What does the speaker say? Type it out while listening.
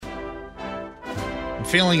I'm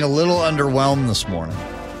feeling a little underwhelmed this morning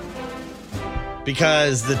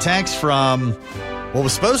because the text from what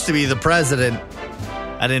was supposed to be the president,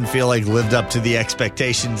 I didn't feel like lived up to the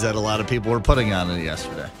expectations that a lot of people were putting on it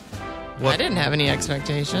yesterday. I didn't have any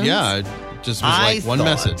expectations. Yeah, it just was like one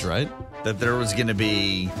message, right? That there was going to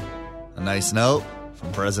be a nice note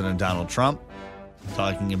from President Donald Trump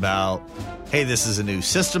talking about, hey, this is a new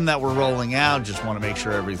system that we're rolling out. Just want to make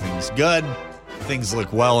sure everything's good. Things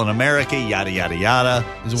look well in America, yada, yada, yada.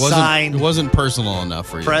 It wasn't personal enough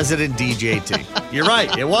for you. President DJT. You're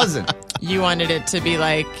right. It wasn't. You wanted it to be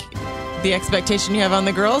like the expectation you have on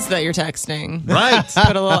the girls that you're texting. Right.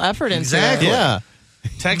 Put a little effort into Exactly. it. Yeah.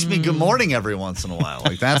 Text me good morning every once in a while.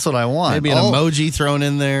 Like, that's what I want. Maybe an emoji thrown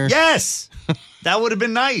in there. Yes. That would have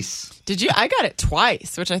been nice. Did you? I got it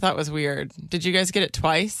twice, which I thought was weird. Did you guys get it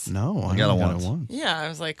twice? No, I got it once. once. Yeah, I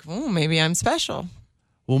was like, oh, maybe I'm special.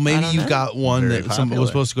 Well, maybe you got one Very that popular. was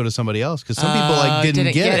supposed to go to somebody else because some people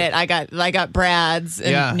didn't get it. I got Brad's.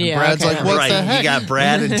 And, Yeah, Brad's like, what the heck? You got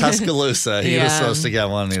Brad in Tuscaloosa. He was Yeah. supposed to get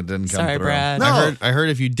one. It didn't come Sorry, through. Brad. No. I heard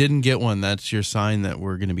if you didn't get one, that's your sign that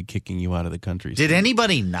we're going to be kicking you out of the country. Did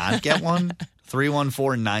anybody not get one?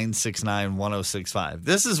 314-969-1065.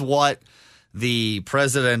 This is what the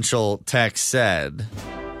presidential text said.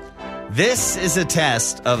 This is a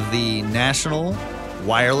test of the National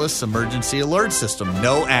Wireless Emergency Alert System.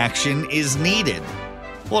 No action is needed.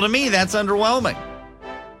 Well, to me, that's underwhelming.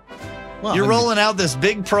 Well, You're rolling out this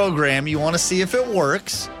big program. You want to see if it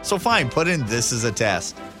works. So fine, put in this as a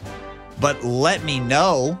test. But let me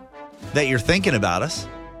know that you're thinking about us.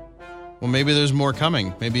 Well, maybe there's more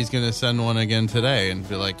coming. Maybe he's going to send one again today and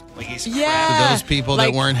be like, Yeah. to those people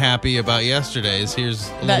that weren't happy about yesterday's, here's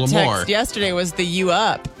a That little text more. yesterday was the "you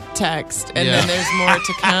up" text, and Yeah. then there's more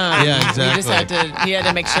to come. Yeah, exactly. He had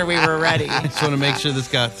to make sure we were ready. Just want to make sure this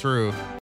got through.